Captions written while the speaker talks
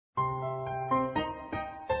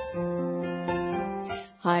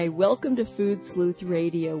Hi, welcome to Food Sleuth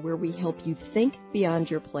Radio, where we help you think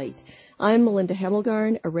beyond your plate. I'm Melinda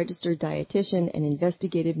Hemmelgarn, a registered dietitian and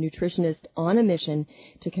investigative nutritionist on a mission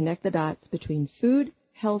to connect the dots between food,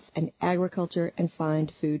 health, and agriculture and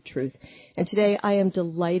find food truth. And today I am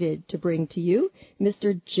delighted to bring to you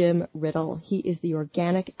Mr. Jim Riddle. He is the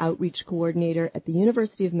Organic Outreach Coordinator at the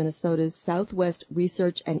University of Minnesota's Southwest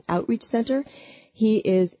Research and Outreach Center. He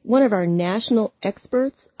is one of our national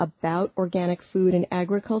experts about organic food and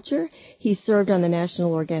agriculture. He served on the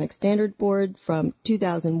National Organic Standard Board from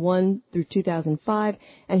 2001 through 2005,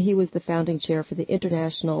 and he was the founding chair for the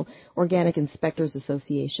International Organic Inspectors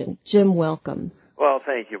Association. Jim, welcome. Well,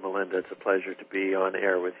 thank you, Melinda. It's a pleasure to be on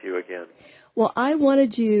air with you again. Well, I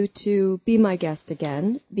wanted you to be my guest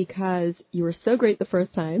again because you were so great the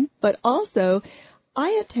first time, but also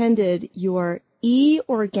I attended your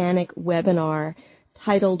e-organic webinar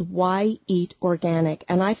titled Why Eat Organic,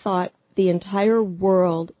 and I thought the entire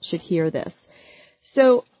world should hear this.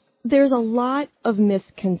 So there's a lot of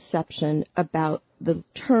misconception about the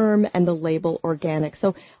term and the label organic.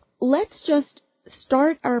 So let's just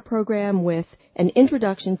start our program with an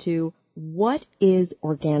introduction to what is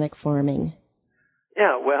organic farming.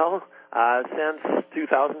 Yeah, well, since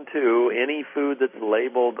 2002, any food that's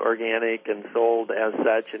labeled organic and sold as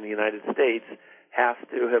such in the United States has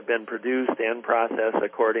to have been produced and processed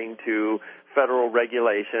according to federal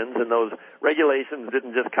regulations, and those regulations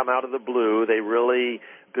didn't just come out of the blue. They really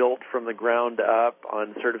built from the ground up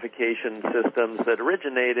on certification systems that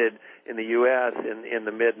originated in the U.S. in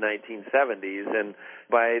the mid-1970s, and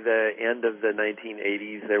by the end of the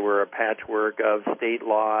 1980s, there were a patchwork of state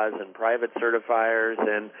laws and private certifiers,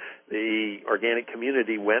 and the organic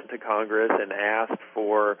community went to Congress and asked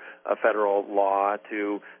for a federal law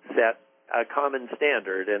to set a common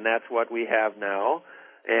standard, and that's what we have now.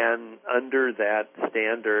 And under that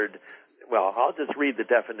standard, well, I'll just read the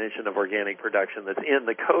definition of organic production that's in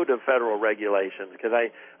the Code of Federal Regulations, because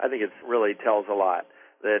I think it really tells a lot.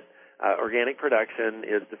 That organic production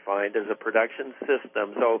is defined as a production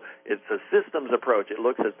system. So it's a systems approach. It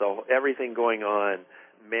looks at everything going on,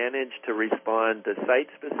 managed to respond to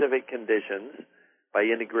site-specific conditions by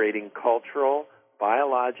integrating cultural,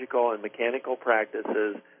 biological, and mechanical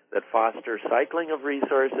practices that foster cycling of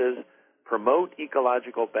resources, promote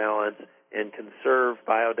ecological balance, and conserve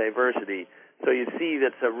biodiversity. So you see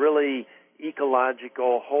that's a really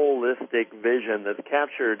ecological, holistic vision that's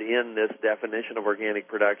captured in this definition of organic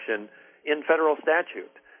production in federal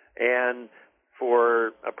statute. And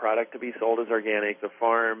for a product to be sold as organic, the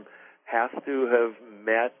farm has to have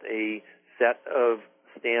met a set of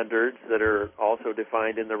standards that are also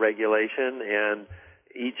defined in the regulation, and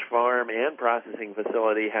each farm and processing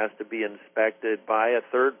facility has to be inspected by a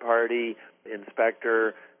third-party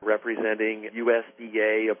inspector representing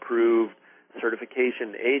USDA-approved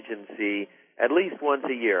certification agency at least once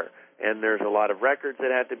a year. And there's a lot of records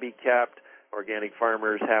that have to be kept. Organic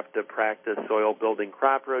farmers have to practice soil-building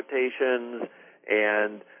crop rotations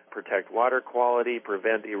and protect water quality,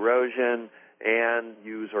 prevent erosion, and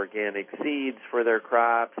use organic seeds for their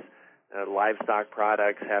crops. Livestock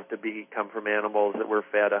products have to come from animals that were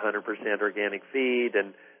fed 100% organic feed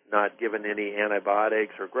and not given any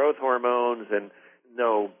antibiotics or growth hormones, and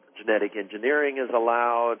no genetic engineering is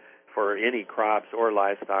allowed for any crops or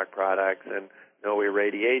livestock products, and no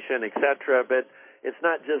irradiation, etc. But it's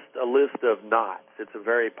not just a list of nots. It's a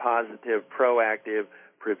very positive, proactive,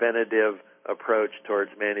 preventative approach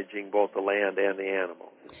towards managing both the land and the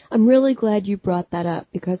animals. I'm really glad you brought that up,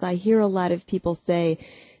 because I hear a lot of people say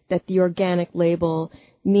that the organic label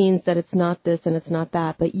means that it's not this and it's not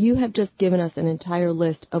that, but you have just given us an entire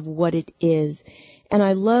list of what it is. And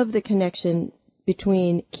I love the connection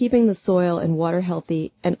between keeping the soil and water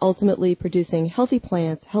healthy and ultimately producing healthy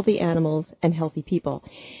plants, healthy animals, and healthy people.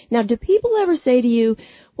 Now, do people ever say to you,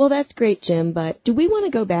 well, that's great, Jim, but do we want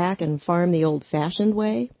to go back and farm the old-fashioned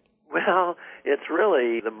way? Well, it's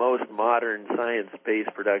really the most modern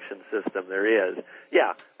science-based production system there is.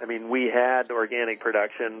 Yeah, I mean, we had organic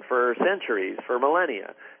production for centuries, for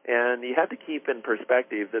millennia, and you have to keep in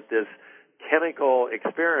perspective that this chemical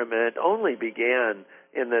experiment only began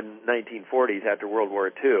in the 1940s after World War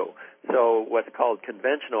II. So what's called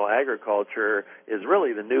conventional agriculture is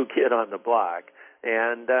really the new kid on the block,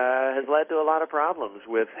 and has led to a lot of problems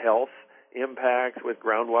with health impacts, with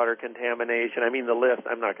groundwater contamination. I mean, the list,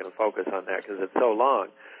 I'm not going to focus on that because it's so long.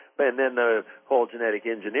 And then the whole genetic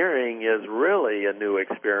engineering is really a new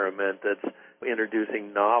experiment that's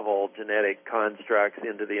introducing novel genetic constructs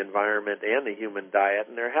into the environment and the human diet,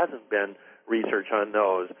 and there hasn't been research on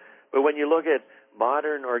those. But when you look at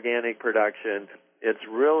modern organic production, It's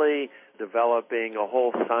really developing a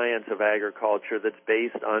whole science of agriculture that's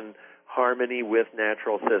based on harmony with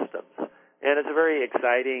natural systems. And it's a very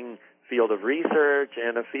exciting field of research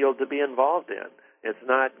and a field to be involved in. It's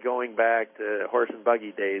not going back to horse and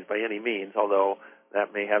buggy days by any means, although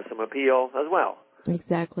that may have some appeal as well.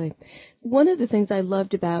 Exactly. One of the things I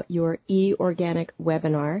loved about your e-organic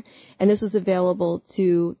webinar, and this was available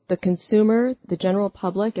to the consumer, the general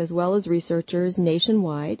public, as well as researchers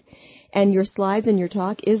nationwide, and your slides and your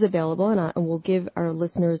talk is available, and we'll give our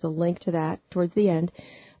listeners a link to that towards the end.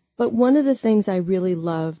 But one of the things I really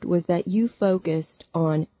loved was that you focused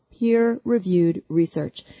on peer-reviewed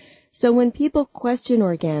research. So when people question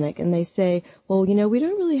organic and they say, well, we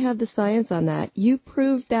don't really have the science on that, you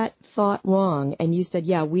proved that thought wrong, and you said,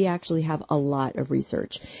 yeah, we actually have a lot of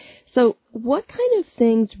research. So what kind of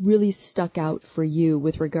things really stuck out for you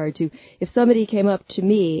with regard to if somebody came up to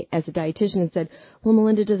me as a dietitian and said, well,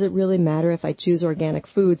 Melinda, does it really matter if I choose organic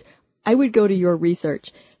foods? I would go to your research.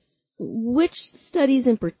 Which studies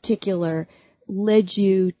in particular led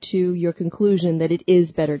you to your conclusion that it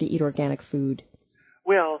is better to eat organic food?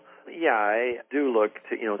 Well, yeah, I do look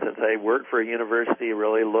to, since I work for a university,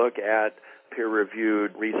 really look at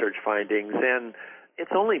peer-reviewed research findings. And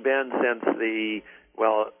it's only been since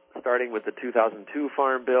starting with the 2002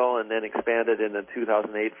 Farm Bill and then expanded in the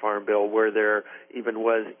 2008 Farm Bill where there even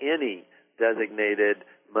was any designated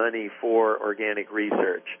money for organic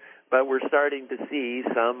research. But we're starting to see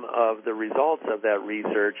some of the results of that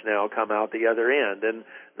research now come out the other end, and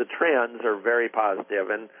the trends are very positive.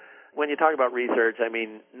 And when you talk about research,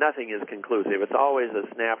 nothing is conclusive. It's always a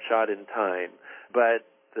snapshot in time. But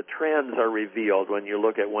the trends are revealed when you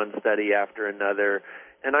look at one study after another.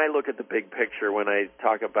 And I look at the big picture when I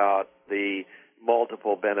talk about the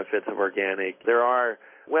multiple benefits of organic. There are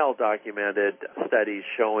well-documented studies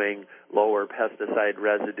showing lower pesticide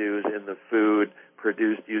residues in the food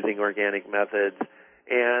produced using organic methods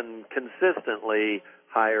and consistently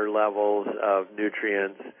higher levels of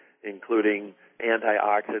nutrients, including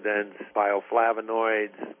antioxidants,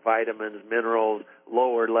 bioflavonoids, vitamins, minerals,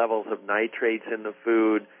 lower levels of nitrates in the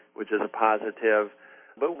food, which is a positive.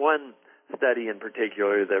 But one study in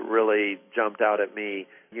particular that really jumped out at me,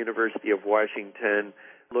 University of Washington,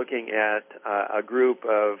 looking at a group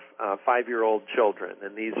of 5-year-old children,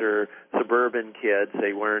 and these are suburban kids.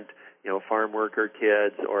 They weren't, farm worker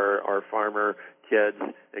kids or farmer kids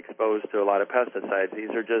exposed to a lot of pesticides. These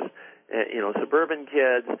are just, suburban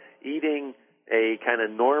kids eating a kind of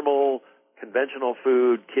normal, conventional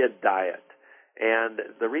food kid diet. And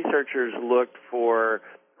the researchers looked for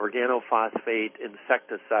organophosphate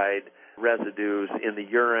insecticide residues in the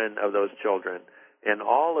urine of those children. And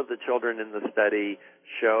all of the children in the study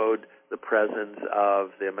showed the presence of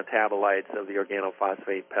the metabolites of the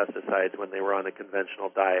organophosphate pesticides when they were on a conventional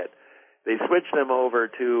diet. They switched them over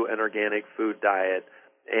to an organic food diet,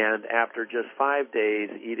 and after just 5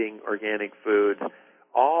 days eating organic foods,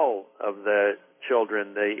 all of the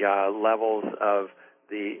children, the levels of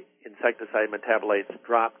the insecticide metabolites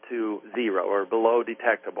dropped to 0 or below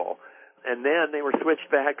detectable. And then they were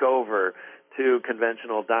switched back over to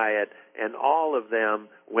conventional diet, and all of them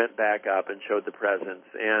went back up and showed the presence.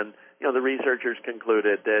 And, the researchers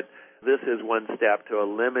concluded that this is one step to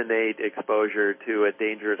eliminate exposure to a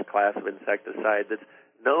dangerous class of insecticide that's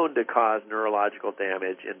known to cause neurological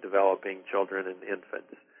damage in developing children and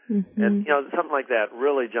infants. Mm-hmm. And, something like that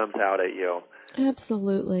really jumps out at you.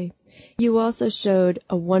 Absolutely. You also showed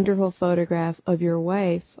a wonderful photograph of your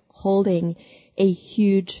wife holding a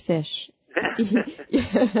huge fish.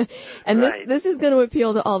 And right. this is going to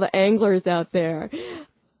appeal to all the anglers out there.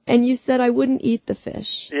 And you said I wouldn't eat the fish.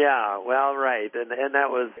 Yeah, well, right. And that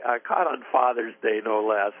was caught on Father's Day, no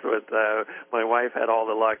less. With my wife had all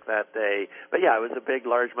the luck that day. But, yeah, it was a big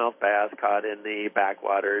largemouth bass caught in the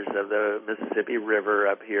backwaters of the Mississippi River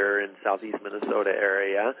up here in southeast Minnesota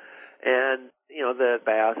area. And, the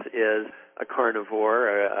bass is a carnivore,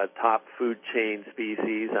 a top food chain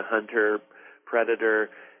species, a hunter, predator,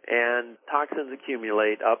 and toxins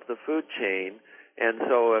accumulate up the food chain. And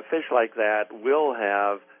so a fish like that will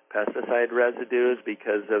have pesticide residues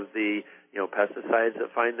because of the, pesticides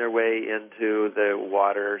that find their way into the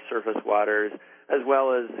water, surface waters, as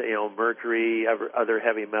well as, mercury, other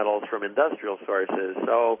heavy metals from industrial sources.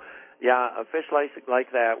 So, yeah, a fish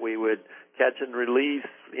like that we would catch and release.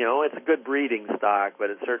 It's a good breeding stock, but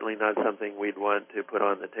it's certainly not something we'd want to put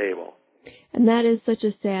on the table. And that is such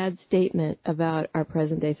a sad statement about our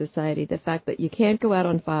present-day society, the fact that you can't go out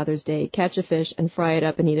on Father's Day, catch a fish, and fry it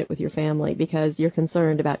up and eat it with your family because you're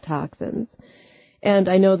concerned about toxins. And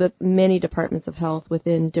I know that many departments of health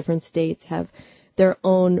within different states have their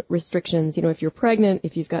own restrictions. If you're pregnant,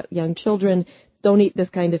 if you've got young children, don't eat this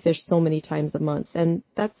kind of fish so many times a month. And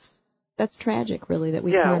that's tragic, really, that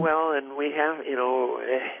we can't. Yeah, well, and we have,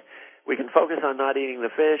 we can focus on not eating the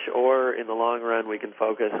fish, or in the long run, we can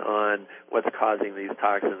focus on what's causing these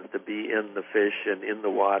toxins to be in the fish and in the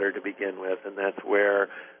water to begin with. And that's where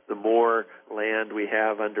the more land we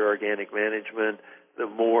have under organic management, the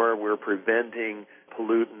more we're preventing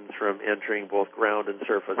pollutants from entering both ground and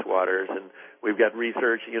surface waters. And we've got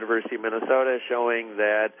research at the University of Minnesota showing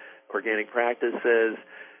that organic practices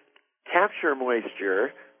capture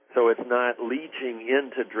moisture, so it's not leaching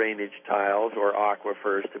into drainage tiles or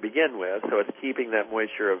aquifers to begin with, so it's keeping that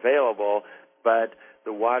moisture available, but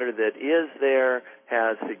the water that is there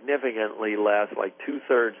has significantly less, like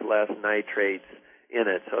 2/3 less nitrates in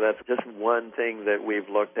it. So that's just one thing that we've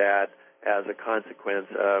looked at as a consequence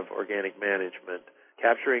of organic management,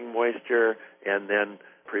 capturing moisture and then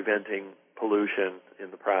preventing pollution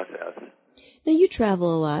in the process. Now, you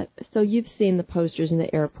travel a lot, so you've seen the posters in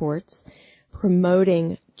the airports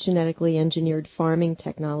promoting genetically engineered farming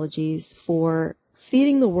technologies for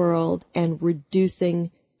feeding the world and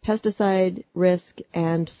reducing pesticide risk,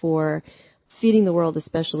 and for feeding the world,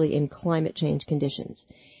 especially in climate change conditions.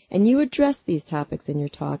 And you address these topics in your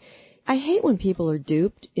talk. I hate when people are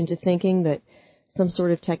duped into thinking that some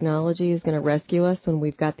sort of technology is going to rescue us when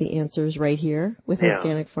we've got the answers right here with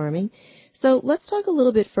organic farming. So let's talk a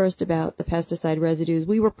little bit first about the pesticide residues.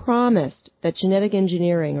 We were promised that genetic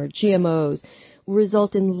engineering, or GMOs, will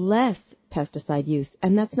result in less pesticide use,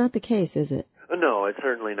 and that's not the case, is it? No, it's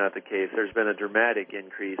certainly not the case. There's been a dramatic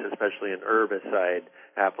increase, especially in herbicide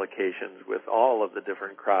applications, with all of the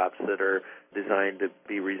different crops that are designed to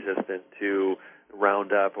be resistant to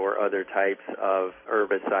Roundup or other types of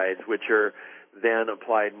herbicides, which are then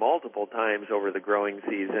applied multiple times over the growing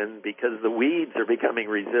season because the weeds are becoming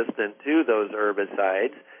resistant to those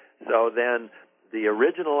herbicides. So then the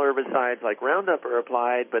original herbicides like Roundup are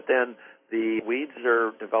applied, but then the weeds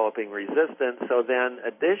are developing resistance, so then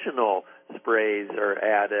additional sprays are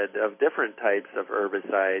added of different types of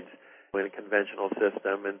herbicides in a conventional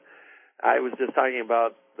system. And I was just talking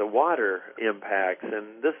about the water impacts,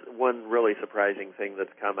 and this one really surprising thing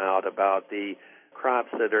that's come out about the crops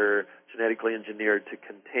that are genetically engineered to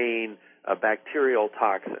contain a bacterial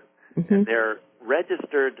toxin. Mm-hmm. And they're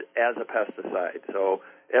registered as a pesticide. So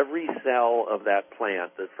every cell of that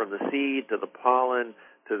plant, from the seed to the pollen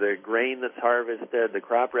to the grain that's harvested, the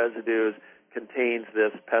crop residues, contains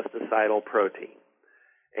this pesticidal protein.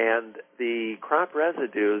 And the crop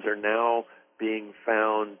residues are now being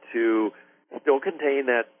found to still contain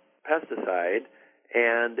that pesticide,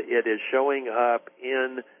 and it is showing up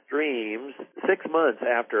in streams 6 months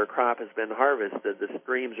after a crop has been harvested. The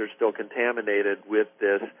streams are still contaminated with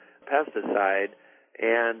this pesticide,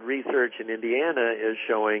 and research in Indiana is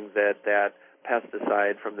showing that that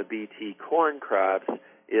pesticide from the BT corn crops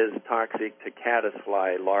is toxic to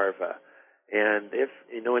caddisfly larvae. And if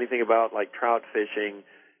you know anything about like trout fishing,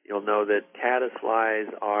 you'll know that caddisflies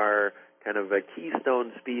are kind of a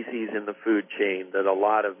keystone species in the food chain, that a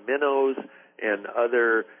lot of minnows and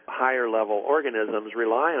other higher level organisms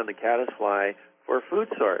rely on the caddisfly for a food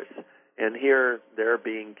source. And here they're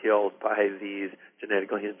being killed by these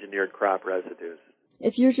genetically engineered crop residues.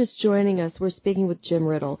 If you're just joining us, we're speaking with Jim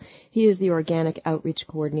Riddle. He is the Organic Outreach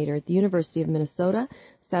Coordinator at the University of Minnesota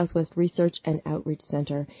Southwest Research and Outreach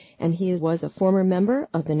Center, and he was a former member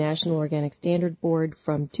of the National Organic Standard Board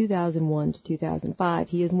from 2001 to 2005.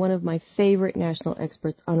 He is one of my favorite national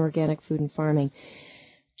experts on organic food and farming.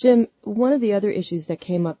 Jim, one of the other issues that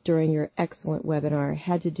came up during your excellent webinar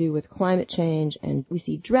had to do with climate change, and we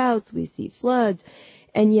see droughts, we see floods,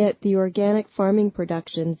 and yet the organic farming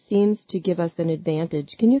production seems to give us an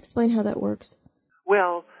advantage. Can you explain how that works?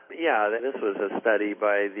 Well, yeah, this was a study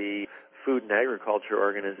by the Food and Agriculture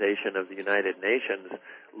Organization of the United Nations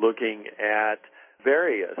looking at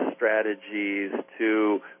various strategies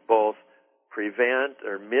to both prevent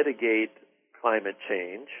or mitigate climate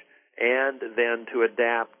change and then to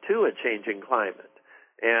adapt to a changing climate.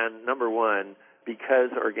 And number one,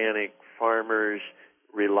 because organic farmers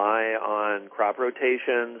rely on crop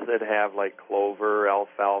rotations that have like clover,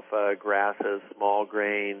 alfalfa, grasses, small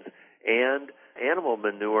grains, and animal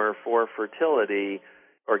manure for fertility,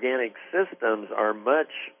 organic systems are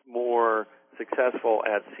much more successful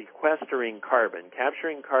at sequestering carbon,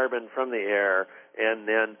 capturing carbon from the air, and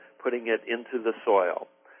then putting it into the soil.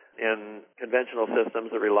 And conventional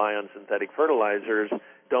systems that rely on synthetic fertilizers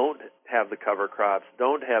don't have the cover crops,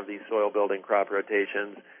 don't have these soil-building crop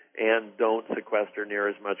rotations, and don't sequester near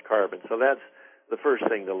as much carbon. So that's the first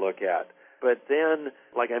thing to look at. But then,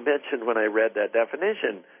 like I mentioned when I read that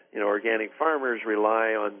definition, organic farmers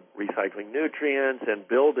rely on recycling nutrients and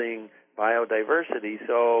building biodiversity.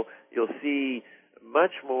 So you'll see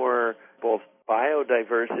much more both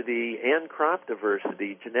biodiversity and crop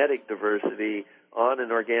diversity, genetic diversity on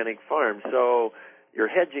an organic farm. So you're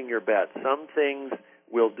hedging your bets. Some things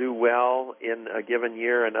will do well in a given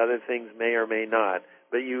year and other things may or may not.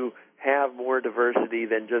 But you have more diversity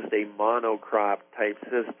than just a monocrop type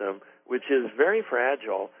system, which is very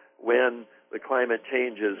fragile when the climate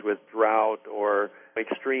changes with drought or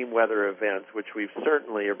extreme weather events, which we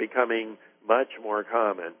certainly are becoming much more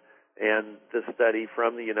common. And the study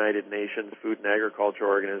from the United Nations Food and Agriculture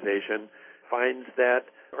Organization finds that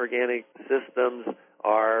organic systems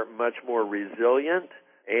are much more resilient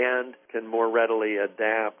and can more readily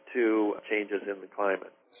adapt to changes in the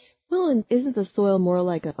climate. Well, and isn't the soil more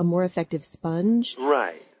like a more effective sponge?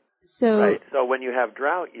 Right. So when you have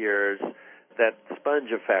drought years, that sponge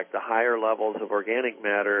effect, the higher levels of organic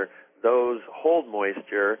matter, those hold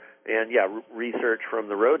moisture. And, research from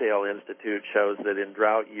the Rodale Institute shows that in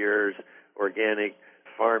drought years, organic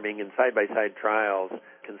farming in side-by-side trials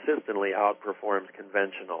consistently outperforms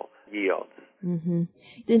conventional yields. Mm-hmm.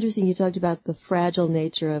 It's interesting you talked about the fragile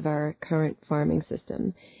nature of our current farming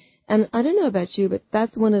system. And I don't know about you, but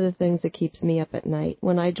that's one of the things that keeps me up at night.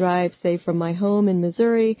 When I drive, say, from my home in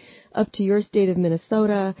Missouri up to your state of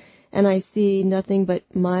Minnesota, and I see nothing but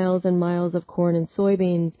miles and miles of corn and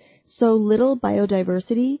soybeans, so little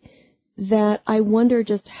biodiversity that I wonder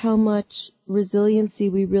just how much resiliency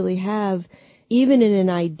we really have, even in an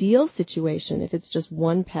ideal situation, if it's just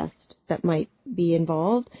one pest that might be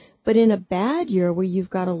involved. But in a bad year where you've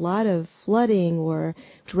got a lot of flooding or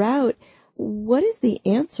drought, what is the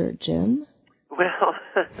answer, Jim? Well,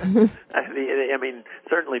 I mean,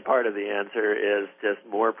 certainly part of the answer is just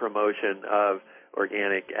more promotion of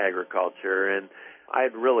organic agriculture, and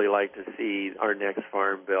I'd really like to see our next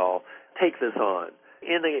farm bill take this on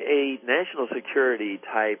in a national security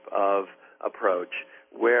type of approach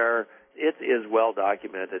where it is well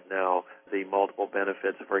documented now, the multiple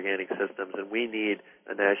benefits of organic systems, and we need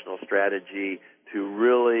a national strategy to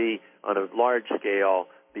really, on a large scale,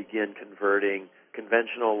 begin converting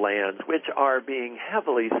conventional lands, which are being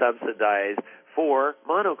heavily subsidized for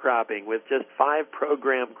monocropping, with just 5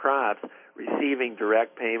 program crops receiving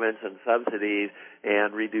direct payments and subsidies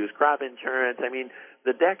and reduced crop insurance. I mean,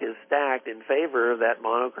 the deck is stacked in favor of that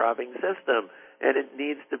monocropping system, and it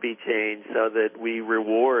needs to be changed so that we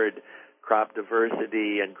reward crop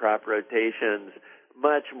diversity and crop rotations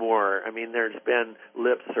much more. I mean, there's been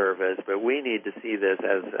lip service, but we need to see this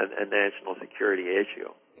as a national security issue.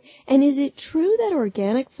 And is it true that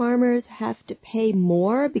organic farmers have to pay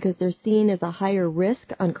more because they're seen as a higher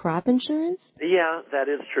risk on crop insurance? Yeah, that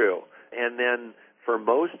is true. And then for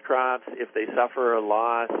most crops, if they suffer a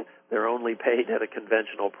loss, they're only paid at a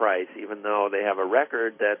conventional price, even though they have a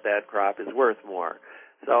record that that crop is worth more.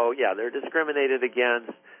 So, yeah, they're discriminated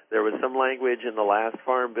against. There was some language in the last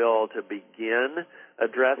Farm Bill to begin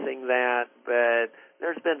addressing that, but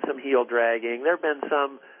there's been some heel dragging. There have been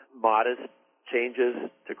some modest changes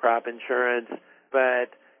to crop insurance,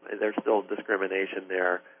 but there's still discrimination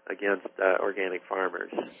there against organic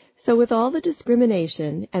farmers. So with all the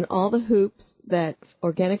discrimination and all the hoops that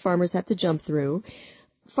organic farmers have to jump through,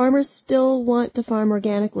 farmers still want to farm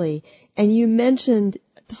organically. And you mentioned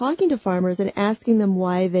talking to farmers and asking them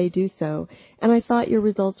why they do so. And I thought your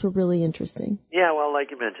results were really interesting. Yeah, well, like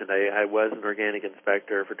you mentioned, I was an organic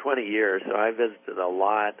inspector for 20 years, so I visited a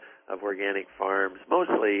lot of organic farms,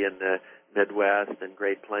 mostly in the Midwest and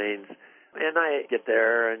Great Plains. And I get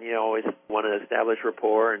there and, always want to establish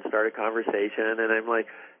rapport and start a conversation. And I'm like,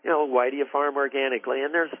 why do you farm organically?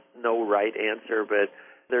 And there's no right answer, but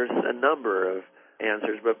there's a number of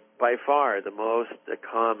answers. But by far the most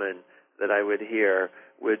common that I would hear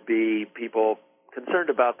would be people concerned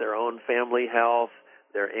about their own family health,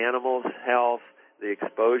 their animals' health, the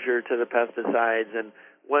exposure to the pesticides. And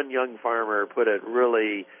one young farmer put it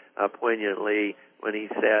really poignantly when he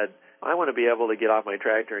said, I want to be able to get off my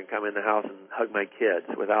tractor and come in the house and hug my kids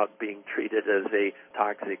without being treated as a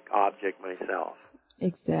toxic object myself.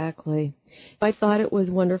 Exactly. I thought it was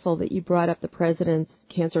wonderful that you brought up the President's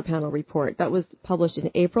Cancer Panel report. That was published in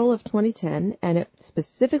April of 2010, and it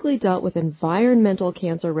specifically dealt with environmental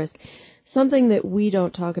cancer risk, something that we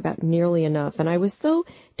don't talk about nearly enough. And I was so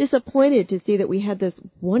disappointed to see that we had this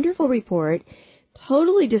wonderful report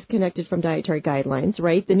totally disconnected from dietary guidelines,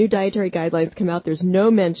 right? The new dietary guidelines come out. There's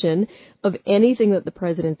no mention of anything that the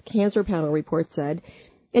President's Cancer Panel report said.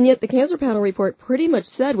 And yet the Cancer Panel report pretty much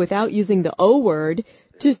said, without using the O word,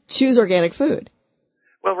 to choose organic food.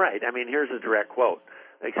 Well, right. I mean, here's a direct quote.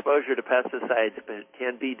 Exposure to pesticides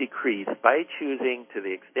can be decreased by choosing, to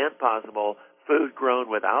the extent possible, food grown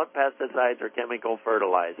without pesticides or chemical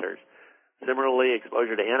fertilizers. Similarly,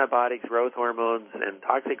 exposure to antibiotics, growth hormones, and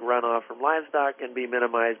toxic runoff from livestock can be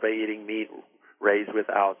minimized by eating meat raised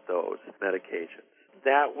without those medications.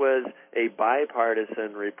 That was a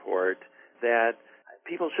bipartisan report that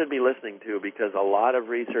people should be listening to because a lot of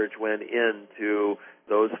research went into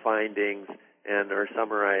those findings and are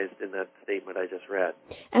summarized in that statement I just read.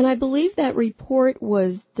 And I believe that report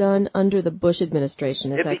was done under the Bush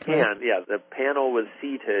administration, is that correct? It began, yeah. The panel was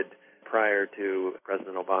seated prior to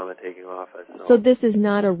President Obama taking office. So this is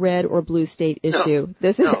not a red or blue state issue.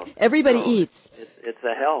 Everybody eats. It's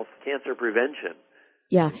a health, cancer prevention.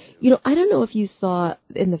 Yeah. I don't know if you saw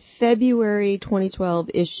in the February 2012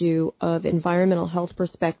 issue of Environmental Health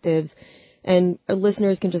Perspectives, and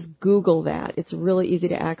listeners can just Google that. It's really easy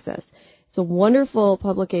to access. It's a wonderful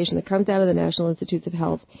publication that comes out of the National Institutes of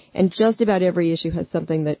Health, and just about every issue has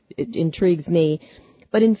something that intrigues me.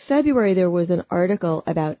 But in February, there was an article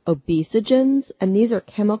about obesogens, and these are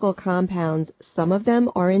chemical compounds. Some of them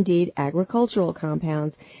are indeed agricultural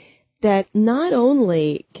compounds that not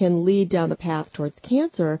only can lead down the path towards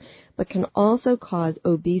cancer, but can also cause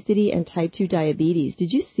obesity and type 2 diabetes.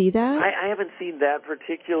 Did you see that? I haven't seen that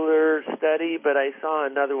particular study, but I saw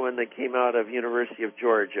another one that came out of University of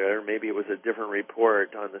Georgia, or maybe it was a different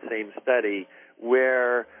report on the same study,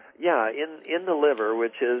 where, in the liver,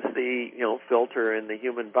 which is the, filter in the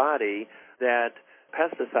human body, that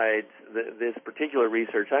pesticides, this particular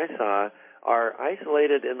research I saw, are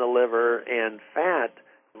isolated in the liver, and fat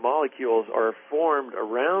molecules are formed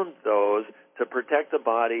around those to protect the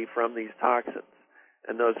body from these toxins.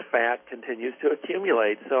 And those fat continues to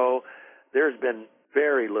accumulate. So there's been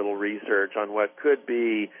very little research on what could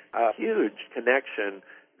be a huge connection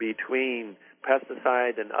between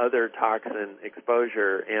pesticide and other toxin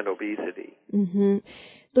exposure and obesity. Mm-hmm.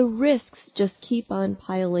 The risks just keep on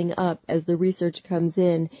piling up as the research comes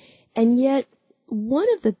in. And yet, one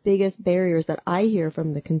of the biggest barriers that I hear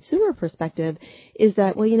from the consumer perspective is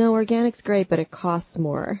that, organic's great, but it costs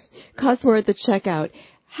more. It costs more at the checkout.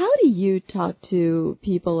 How do you talk to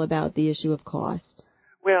people about the issue of cost?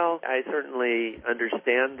 Well, I certainly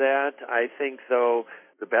understand that. I think, though,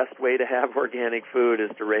 the best way to have organic food is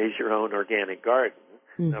to raise your own organic garden,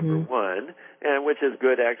 number one, and which is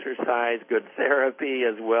good exercise, good therapy,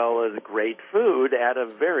 as well as great food at a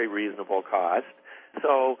very reasonable cost.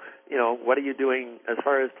 So, what are you doing as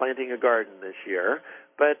far as planting a garden this year?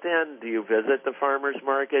 But then, do you visit the farmer's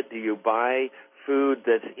market? Do you buy food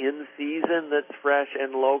that's in season, that's fresh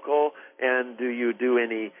and local? And do you do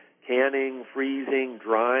any canning, freezing,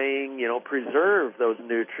 drying, preserve those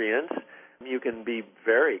nutrients? You can be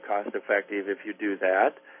very cost-effective if you do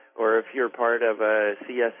that. Or if you're part of a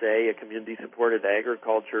CSA, a community-supported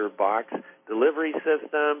agriculture box delivery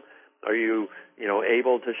system, are you,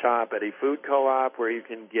 able to shop at a food co-op where you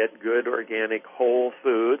can get good organic whole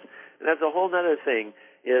foods? And that's a whole other thing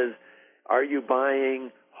is, are you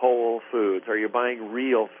buying whole foods? Are you buying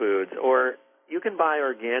real foods? Or you can buy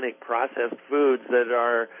organic processed foods that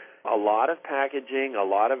are a lot of packaging, a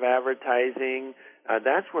lot of advertising.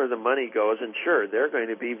 That's where the money goes. And sure, they're going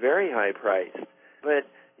to be very high priced. But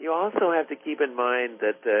you also have to keep in mind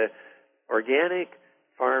that the organic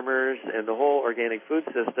farmers and the whole organic food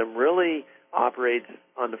system really operates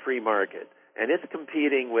on the free market. And it's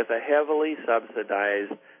competing with a heavily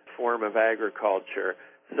subsidized form of agriculture.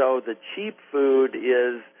 So the cheap food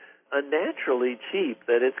is unnaturally cheap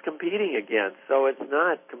that it's competing against. So it's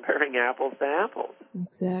not comparing apples to apples.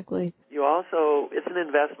 Exactly. It's an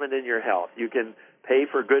investment in your health. You can pay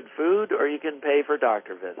for good food or you can pay for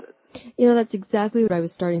doctor visits. That's exactly what I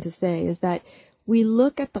was starting to say, is that we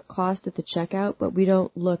look at the cost at the checkout, but we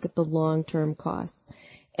don't look at the long-term costs.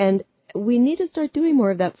 And we need to start doing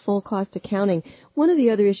more of that full cost accounting. One of the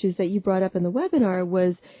other issues that you brought up in the webinar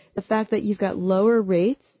was the fact that you've got lower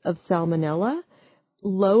rates of salmonella,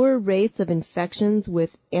 lower rates of infections with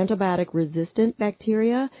antibiotic-resistant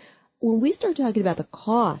bacteria. When we start talking about the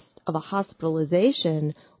cost of a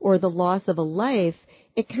hospitalization or the loss of a life,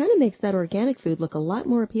 it kind of makes that organic food look a lot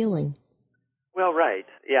more appealing. Well, right.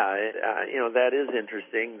 Yeah, that is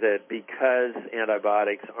interesting that because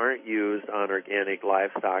antibiotics aren't used on organic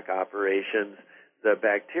livestock operations, the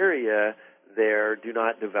bacteria there do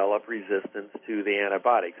not develop resistance to the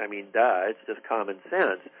antibiotics. I mean, it's just common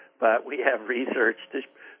sense, but we have research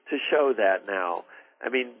to show that now. I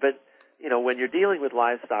mean, but, when you're dealing with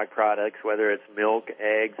livestock products, whether it's milk,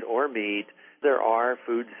 eggs, or meat, there are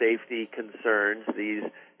food safety concerns.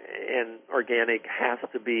 And organic has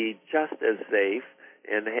to be just as safe,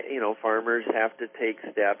 and farmers have to take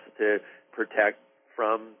steps to protect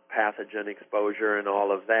from pathogen exposure and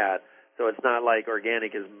all of that. So it's not like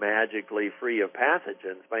organic is magically free of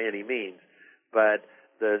pathogens by any means, but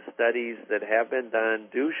the studies that have been done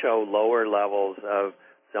do show lower levels of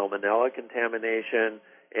salmonella contamination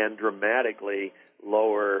and dramatically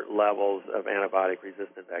lower levels of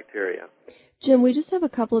antibiotic-resistant bacteria. Jim, we just have a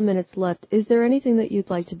couple of minutes left. Is there anything that you'd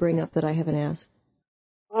like to bring up that I haven't asked?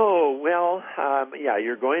 Oh, well,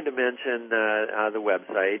 you're going to mention the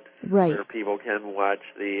website, right, where people can watch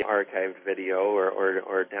the archived video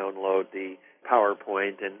or download the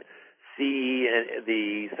PowerPoint and see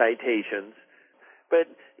the citations. But,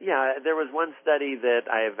 yeah, there was one study that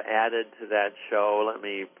I've added to that show. Let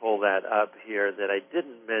me pull that up here that I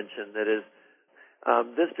didn't mention. That is,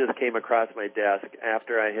 this just came across my desk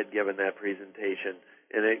after I had given that presentation,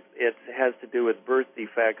 and it has to do with birth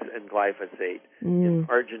defects and glyphosate in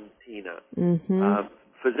Argentina. Mm-hmm.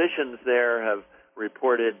 Physicians there have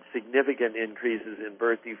reported significant increases in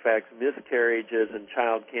birth defects, miscarriages, and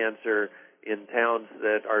child cancer in towns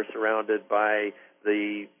that are surrounded by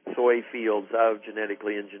the soy fields of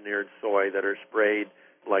genetically engineered soy that are sprayed,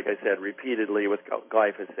 like I said, repeatedly with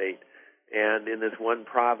glyphosate. And in this one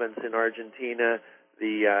province in Argentina,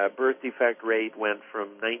 the birth defect rate went from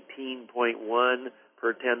 19.1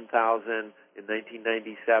 per 10,000 in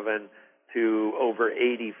 1997 to over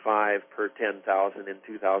 85 per 10,000 in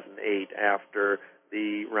 2008 after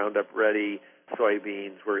the Roundup Ready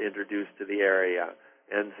soybeans were introduced to the area.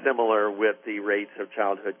 And similar with the rates of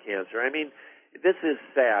childhood cancer. I mean, this is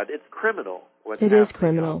sad. It's criminal what's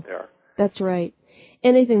happening out there. That's right.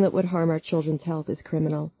 Anything that would harm our children's health is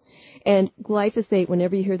criminal. And glyphosate,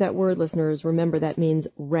 whenever you hear that word, listeners, remember that means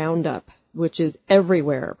Roundup, which is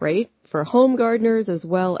everywhere, right? For home gardeners as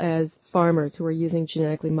well as farmers who are using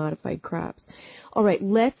genetically modified crops. All right,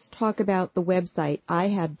 let's talk about the website. I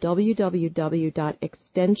have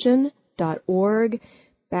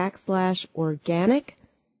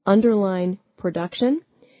www.extension.org/organic_production.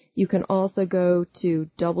 You can also go to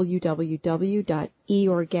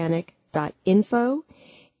www.eorganic.info.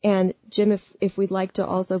 And, Jim, if we'd like to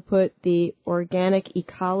also put the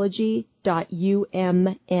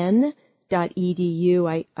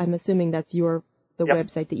organicecology.umn.edu, I'm assuming that's the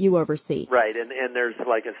website that you oversee. Right, and there's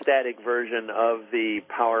like a static version of the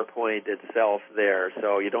PowerPoint itself there,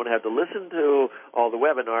 so you don't have to listen to all the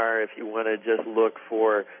webinar if you want to just look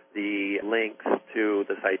for the links to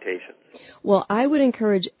the citations. Well, I would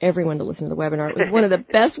encourage everyone to listen to the webinar. It was one of the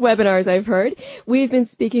best webinars I've heard. We've been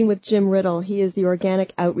speaking with Jim Riddle. He is the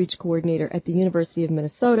Organic Outreach Coordinator at the University of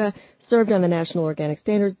Minnesota, served on the National Organic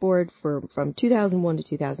Standards Board from 2001 to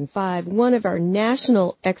 2005, one of our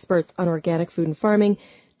national experts on organic food and farming.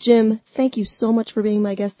 Jim, thank you so much for being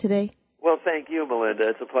my guest today. Well, thank you, Melinda.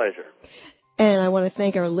 It's a pleasure. And I want to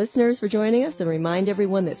thank our listeners for joining us and remind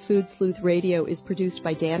everyone that Food Sleuth Radio is produced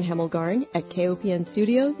by Dan Hemmelgarn at KOPN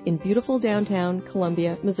Studios in beautiful downtown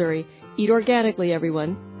Columbia, Missouri. Eat organically,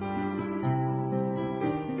 everyone.